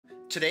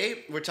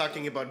Today, we're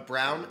talking about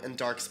brown and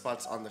dark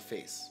spots on the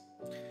face.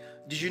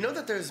 Did you know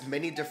that there's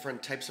many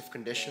different types of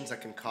conditions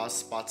that can cause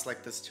spots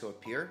like this to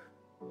appear?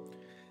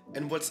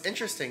 And what's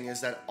interesting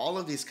is that all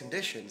of these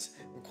conditions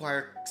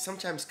require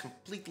sometimes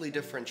completely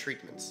different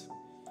treatments.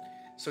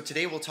 So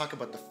today we'll talk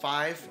about the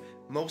 5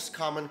 most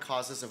common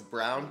causes of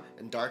brown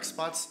and dark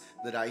spots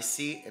that I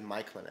see in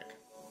my clinic.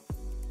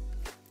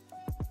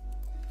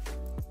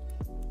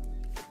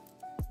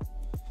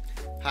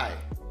 Hi,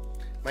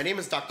 my name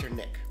is Dr.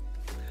 Nik.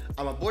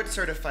 I'm a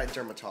board-certified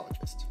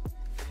dermatologist,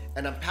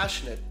 and I'm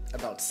passionate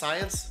about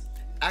science,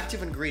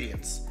 active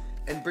ingredients,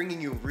 and bringing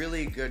you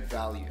really good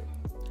value.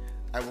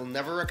 I will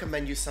never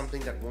recommend you something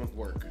that won't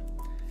work.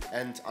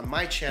 And on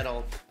my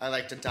channel, I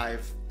like to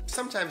dive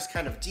sometimes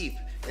kind of deep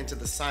into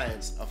the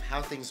science of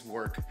how things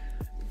work,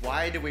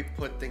 why do we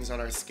put things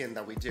on our skin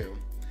that we do,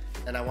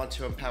 and I want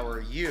to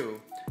empower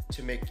you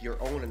to make your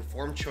own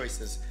informed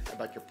choices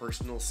about your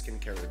personal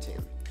skincare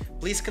routine.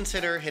 Please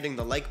consider hitting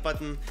the like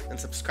button and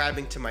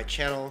subscribing to my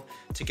channel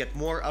to get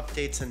more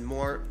updates and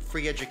more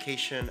free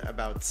education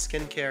about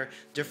skincare,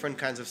 different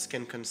kinds of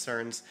skin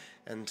concerns,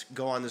 and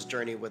go on this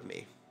journey with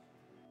me.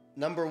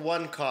 Number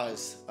 1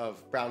 cause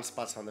of brown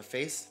spots on the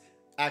face,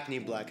 acne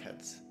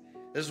blackheads.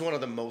 This is one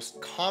of the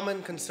most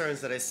common concerns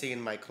that I see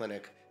in my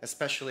clinic,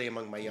 especially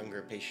among my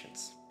younger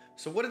patients.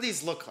 So what do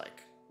these look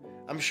like?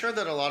 I'm sure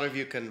that a lot of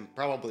you can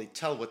probably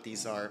tell what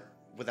these are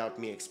without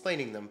me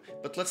explaining them,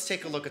 but let's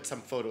take a look at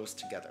some photos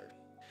together.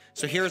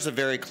 So here's a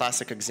very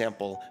classic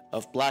example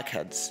of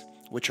blackheads,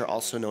 which are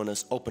also known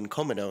as open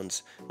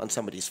comedones on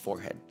somebody's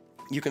forehead.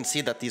 You can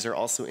see that these are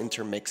also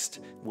intermixed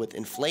with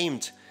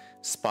inflamed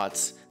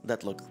spots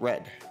that look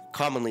red.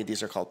 Commonly,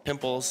 these are called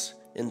pimples.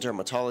 In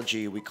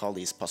dermatology, we call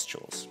these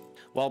pustules.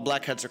 While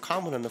blackheads are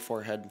common on the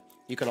forehead,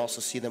 you can also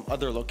see them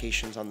other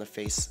locations on the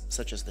face,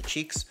 such as the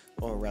cheeks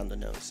or around the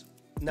nose.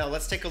 Now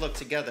let's take a look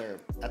together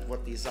at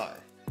what these are.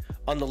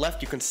 On the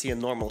left, you can see a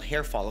normal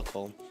hair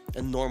follicle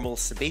and normal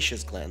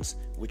sebaceous glands,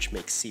 which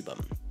make sebum.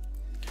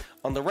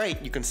 On the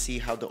right, you can see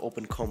how the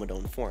open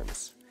comedone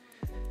forms.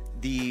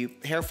 The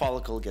hair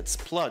follicle gets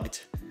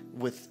plugged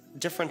with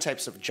different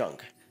types of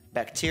junk,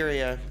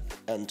 bacteria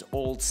and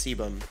old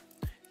sebum.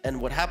 And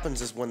what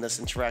happens is when this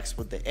interacts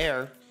with the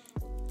air,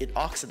 it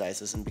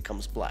oxidizes and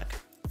becomes black.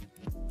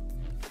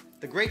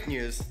 The great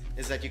news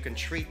is that you can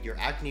treat your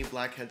acne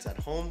blackheads at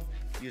home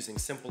using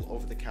simple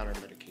over-the-counter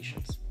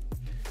medications.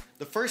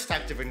 The first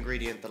active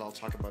ingredient that I'll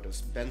talk about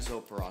is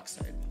benzoyl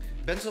peroxide.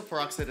 Benzoyl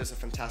peroxide is a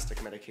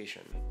fantastic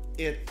medication.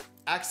 It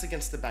acts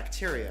against the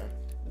bacteria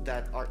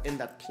that are in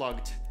that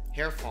plugged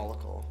hair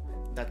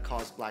follicle that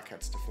cause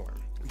blackheads to form.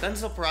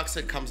 Benzoyl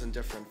peroxide comes in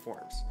different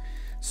forms.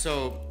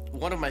 So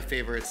one of my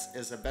favorites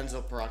is a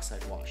benzoyl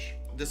peroxide wash.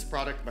 This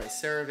product by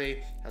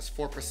CeraVe has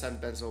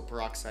 4% benzoyl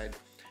peroxide.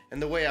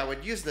 And the way I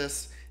would use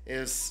this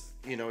is,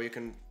 you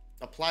can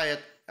apply it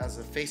as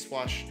a face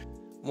wash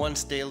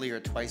once daily or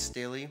twice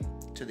daily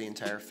to the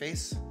entire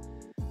face.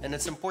 And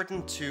it's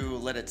important to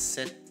let it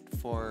sit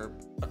for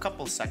a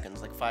couple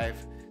seconds, like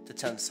 5 to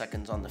 10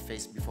 seconds on the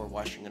face before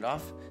washing it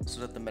off, so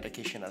that the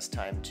medication has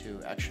time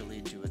to actually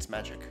do its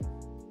magic.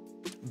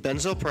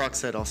 Benzoyl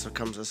peroxide also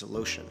comes as a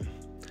lotion.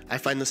 I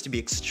find this to be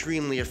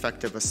extremely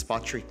effective as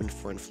spot treatment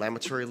for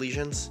inflammatory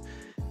lesions,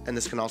 and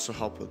this can also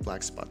help with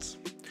black spots.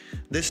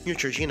 This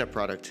Neutrogena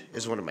product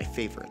is one of my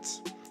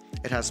favorites.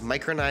 It has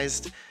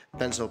micronized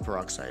benzoyl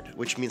peroxide,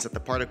 which means that the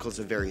particles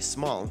are very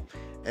small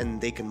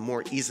and they can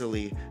more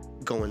easily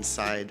go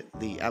inside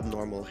the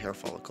abnormal hair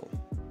follicle.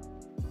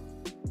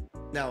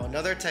 Now,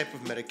 another type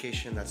of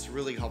medication that's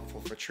really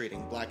helpful for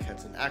treating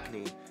blackheads and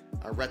acne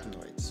are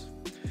retinoids.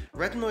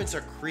 Retinoids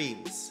are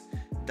creams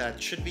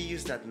that should be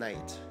used at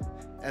night,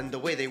 and the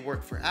way they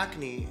work for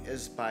acne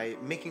is by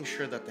making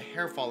sure that the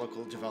hair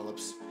follicle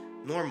develops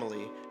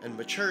normally and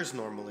matures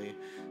normally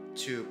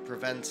to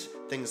prevent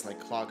things like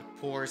clogged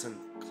pores and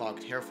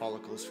clogged hair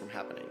follicles from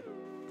happening.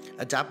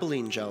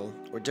 Adapalene gel,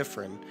 or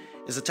Differin,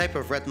 is a type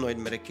of retinoid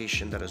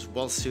medication that is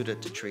well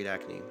suited to treat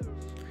acne.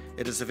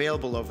 It is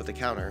available over the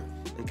counter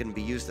and can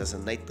be used as a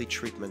nightly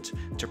treatment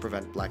to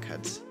prevent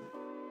blackheads.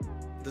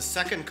 The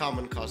second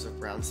common cause of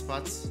brown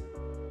spots,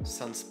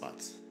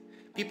 sunspots.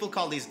 People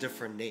call these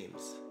different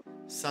names: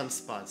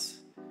 sunspots,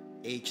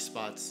 age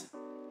spots,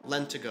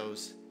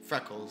 lentigos,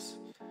 freckles.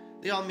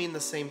 They all mean the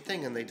same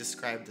thing and they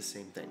describe the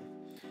same thing.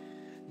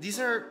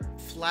 These are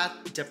flat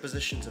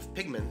depositions of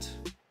pigment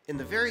in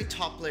the very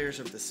top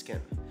layers of the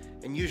skin,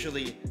 and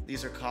usually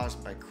these are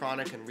caused by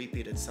chronic and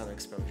repeated sun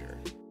exposure.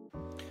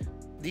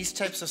 These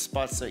types of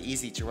spots are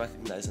easy to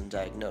recognize and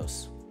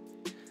diagnose.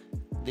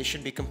 They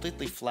should be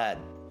completely flat,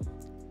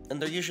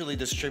 and they're usually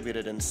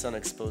distributed in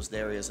sun-exposed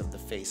areas of the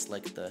face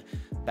like the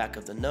back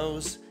of the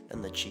nose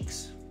and the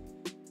cheeks.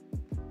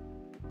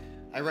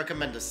 I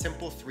recommend a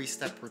simple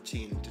 3-step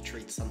routine to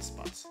treat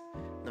sunspots.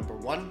 Number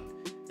 1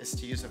 is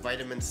to use a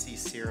vitamin C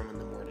serum in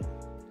the morning.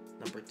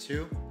 Number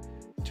 2,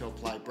 to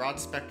apply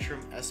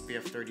broad-spectrum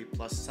SPF 30+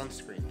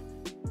 sunscreen,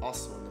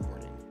 also in the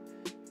morning.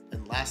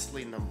 And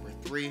lastly, number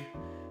 3,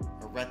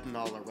 a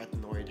retinol or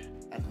retinoid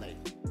at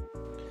night.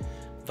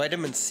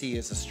 Vitamin C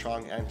is a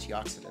strong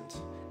antioxidant,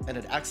 and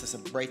it acts as a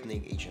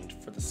brightening agent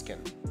for the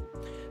skin.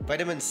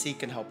 Vitamin C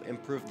can help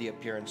improve the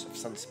appearance of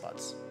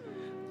sunspots.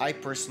 I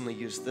personally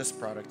use this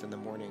product in the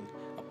morning,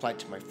 applied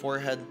to my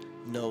forehead,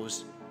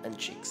 nose, and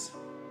cheeks.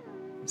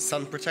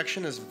 Sun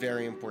protection is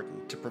very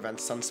important to prevent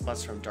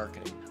sunspots from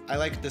darkening. I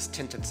like this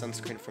tinted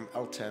sunscreen from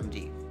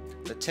Lentigo.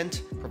 The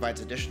tint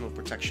provides additional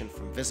protection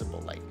from visible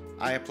light.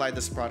 I apply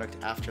this product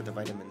after the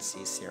vitamin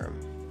C serum.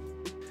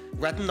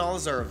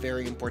 Retinols are a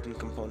very important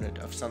component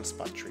of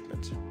sunspot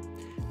treatment.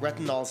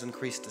 Retinols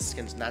increase the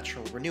skin's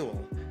natural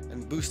renewal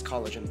and boost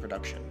collagen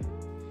production.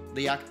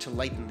 They act to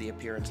lighten the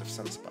appearance of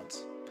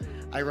sunspots.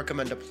 I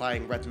recommend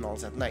applying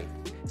retinols at night,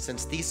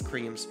 since these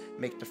creams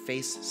make the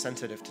face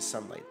sensitive to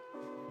sunlight.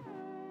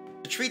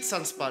 To treat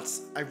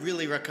sunspots, I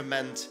really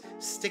recommend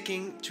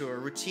sticking to a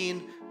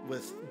routine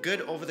with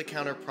good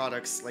over-the-counter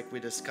products like we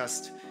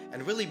discussed,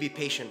 and really be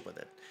patient with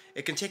it.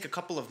 It can take a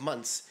couple of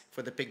months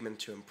for the pigment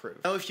to improve.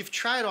 Now, if you've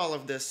tried all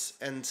of this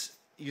and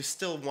you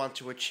still want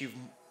to achieve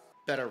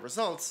better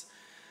results,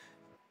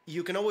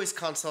 you can always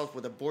consult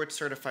with a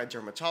board-certified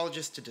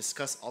dermatologist to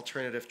discuss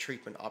alternative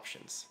treatment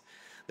options.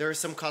 There are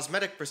some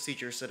cosmetic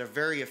procedures that are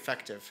very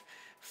effective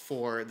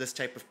for this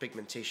type of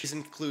pigmentation. These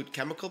include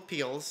chemical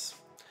peels,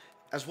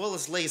 as well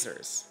as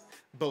lasers,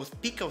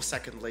 both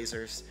picosecond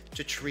lasers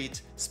to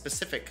treat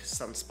specific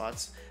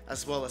sunspots,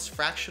 as well as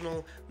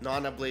fractional,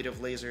 non-ablative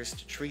lasers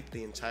to treat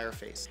the entire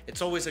face.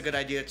 It's always a good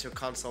idea to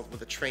consult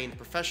with a trained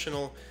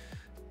professional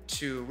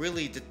to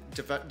really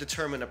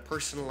determine a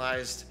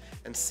personalized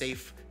and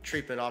safe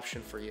treatment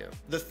option for you.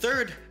 The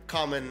third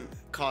common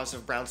cause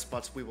of brown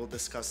spots we will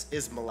discuss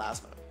is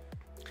melasma.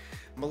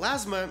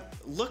 Melasma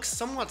looks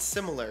somewhat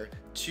similar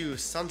to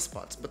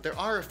sunspots, but there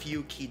are a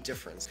few key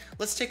differences.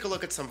 Let's take a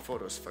look at some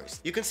photos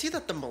first. You can see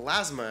that the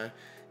melasma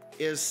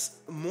is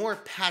more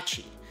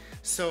patchy.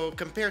 So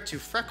compared to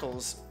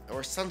freckles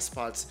or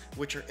sunspots,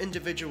 which are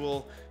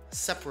individual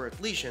separate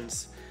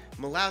lesions,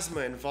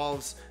 melasma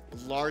involves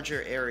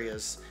larger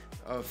areas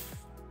of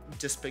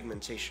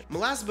dyspigmentation.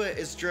 Melasma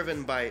is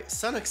driven by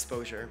sun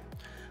exposure,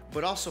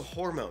 but also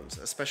hormones,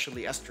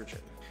 especially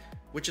estrogen,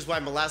 which is why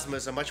melasma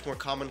is a much more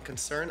common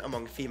concern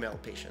among female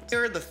patients.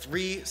 Here are the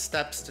 3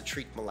 steps to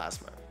treat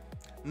melasma.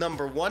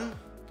 Number 1,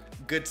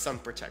 good sun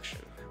protection.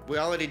 We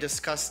already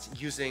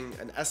discussed using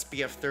an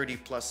SPF 30+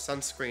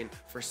 sunscreen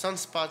for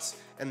sunspots,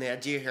 and the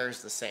idea here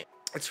is the same.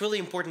 It's really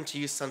important to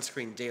use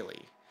sunscreen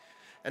daily,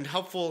 and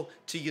helpful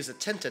to use a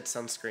tinted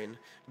sunscreen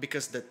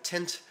because the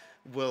tint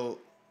will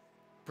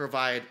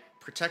provide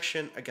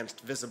protection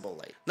against visible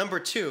light. Number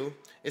 2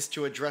 is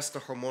to address the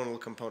hormonal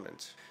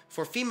component.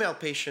 For female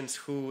patients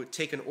who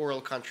take an oral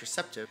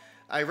contraceptive,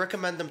 I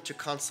recommend them to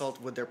consult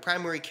with their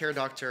primary care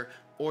doctor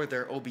or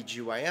their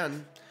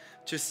OBGYN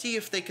to see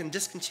if they can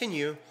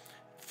discontinue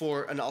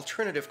for an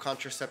alternative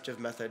contraceptive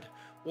method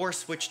or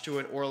switch to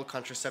an oral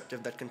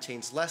contraceptive that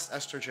contains less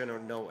estrogen or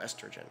no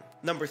estrogen.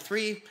 Number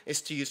 3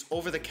 is to use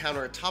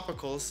over-the-counter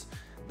topicals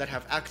that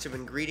have active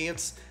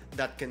ingredients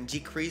that can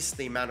decrease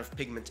the amount of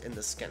pigment in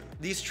the skin.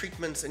 These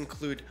treatments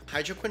include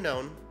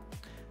hydroquinone,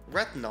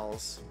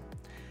 retinols,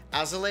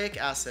 azelaic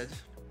acid,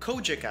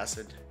 kojic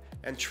acid,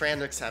 and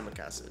tranexamic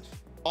acid.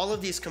 All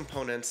of these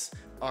components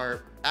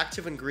are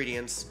active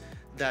ingredients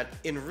that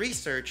in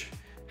research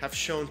have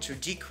shown to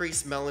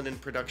decrease melanin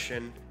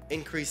production,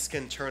 increase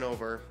skin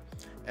turnover,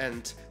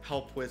 and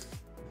help with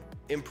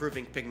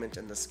improving pigment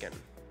in the skin.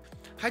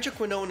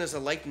 Hydroquinone is a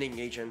lightening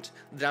agent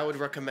that I would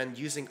recommend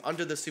using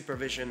under the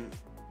supervision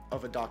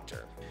of a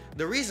doctor.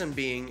 The reason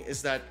being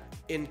is that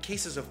in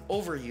cases of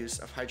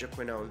overuse of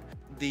hydroquinone,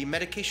 the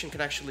medication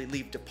can actually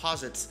leave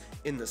deposits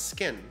in the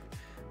skin,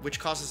 which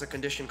causes a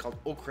condition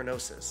called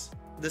ochronosis.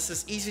 This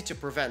is easy to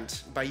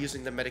prevent by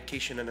using the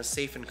medication in a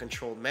safe and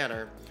controlled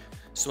manner,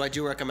 so I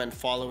do recommend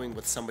following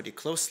with somebody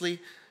closely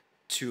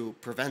to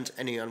prevent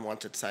any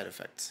unwanted side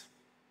effects.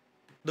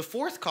 The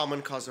 4th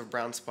common cause of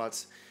brown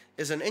spots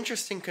is an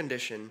interesting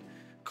condition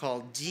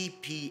called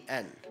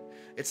DPN.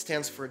 It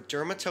stands for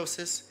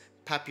dermatosis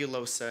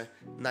papulosa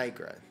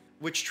nigra,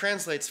 which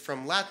translates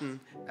from Latin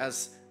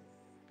as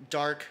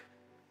dark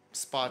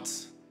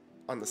spots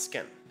on the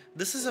skin.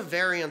 This is a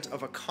variant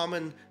of a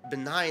common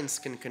benign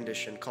skin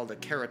condition called a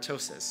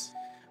keratosis,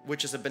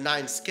 which is a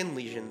benign skin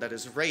lesion that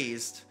is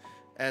raised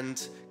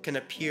and can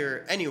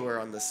appear anywhere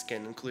on the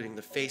skin, including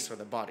the face or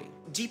the body.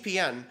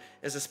 DPN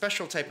is a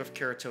special type of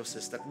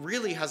keratosis that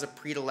really has a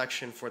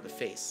predilection for the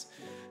face,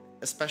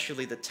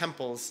 especially the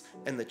temples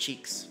and the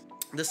cheeks.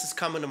 This is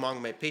common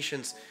among my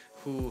patients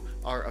who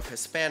are of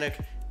Hispanic,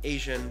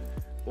 Asian,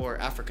 or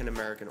African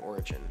American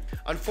origin.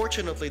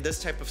 Unfortunately,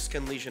 this type of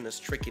skin lesion is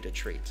tricky to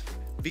treat.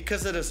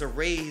 Because it is a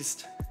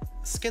raised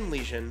skin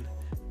lesion,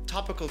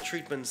 topical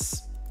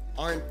treatments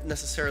aren't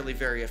necessarily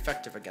very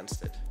effective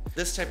against it.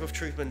 This type of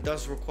treatment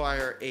does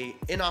require an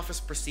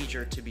in-office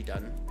procedure to be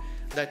done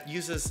that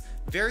uses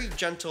very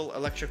gentle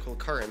electrical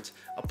current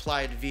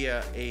applied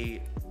via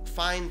a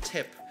fine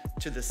tip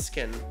to the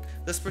skin.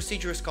 This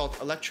procedure is called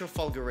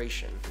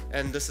electrofulguration,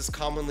 and this is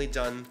commonly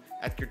done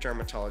at your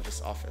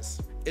dermatologist's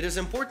office. It is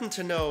important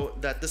to know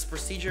that this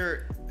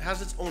procedure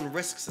has its own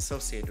risks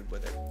associated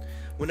with it.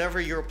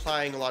 Whenever you're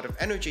applying a lot of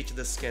energy to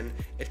the skin,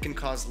 it can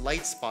cause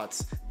light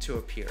spots to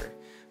appear.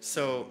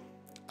 So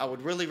I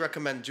would really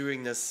recommend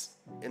doing this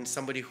in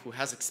somebody who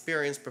has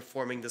experience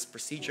performing this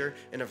procedure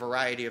in a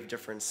variety of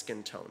different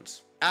skin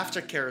tones.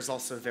 Aftercare is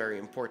also very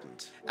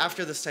important.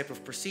 After this type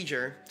of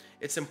procedure,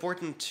 it's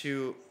important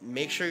to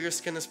make sure your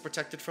skin is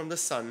protected from the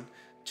sun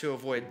to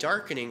avoid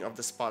darkening of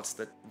the spots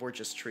that were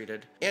just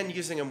treated, and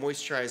using a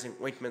moisturizing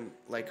ointment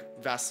like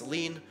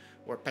Vaseline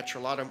or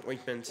petrolatum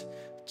ointment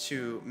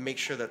to make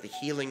sure that the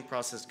healing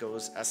process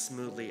goes as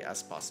smoothly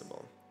as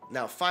possible.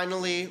 Now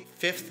finally,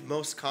 fifth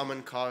most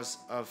common cause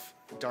of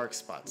dark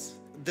spots.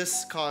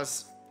 This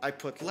cause I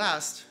put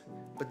last,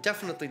 but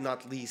definitely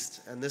not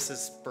least, and this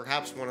is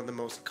perhaps one of the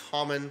most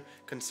common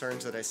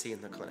concerns that I see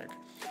in the clinic.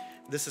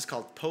 This is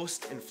called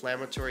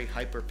Post-Inflammatory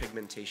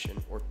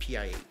Hyperpigmentation, or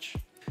PIH.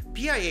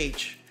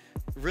 PIH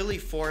really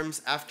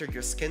forms after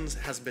your skin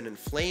has been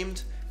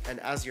inflamed, and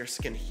as your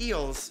skin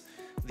heals,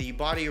 the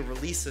body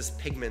releases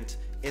pigment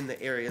in the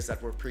areas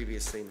that were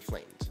previously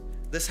inflamed.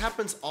 This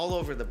happens all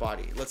over the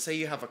body. Let's say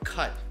you have a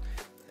cut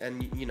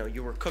and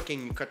you were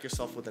cooking, you cut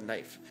yourself with a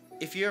knife.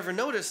 If you ever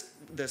noticed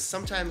this,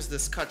 sometimes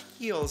this cut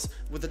heals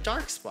with a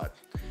dark spot.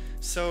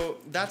 So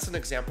that's an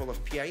example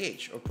of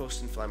PIH, or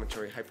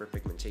post-inflammatory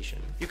hyperpigmentation.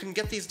 You can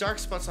get these dark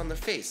spots on the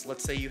face.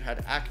 Let's say you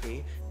had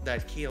acne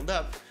that healed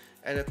up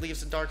and it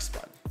leaves a dark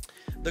spot.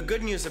 The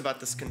good news about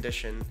this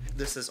condition,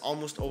 this is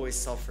almost always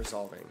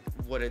self-resolving.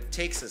 What it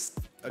takes is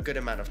a good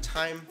amount of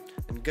time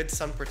and good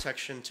sun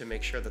protection to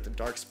make sure that the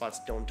dark spots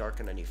don't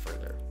darken any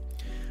further.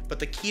 But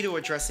the key to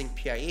addressing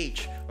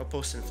PIH, or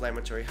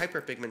post-inflammatory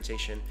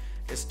hyperpigmentation,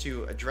 is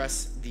to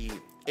address the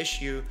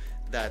issue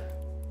that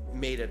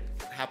made it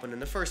happen in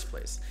the first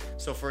place.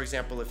 So for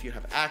example, if you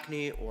have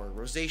acne or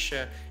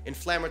rosacea,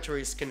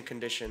 inflammatory skin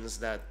conditions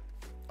that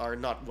are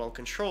not well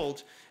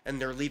controlled and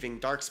they're leaving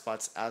dark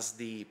spots as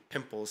the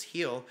pimples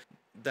heal,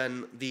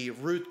 then the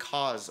root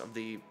cause of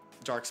the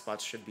dark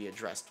spots should be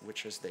addressed,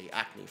 which is the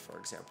acne, for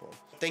example.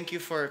 Thank you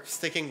for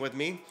sticking with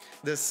me.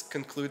 This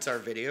concludes our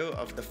video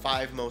of the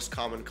 5 most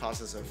common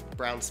causes of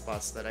brown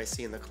spots that I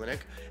see in the clinic,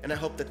 and I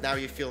hope that now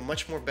you feel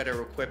much more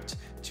better equipped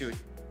to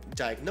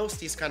diagnose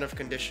these kind of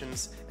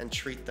conditions and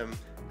treat them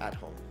at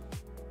home.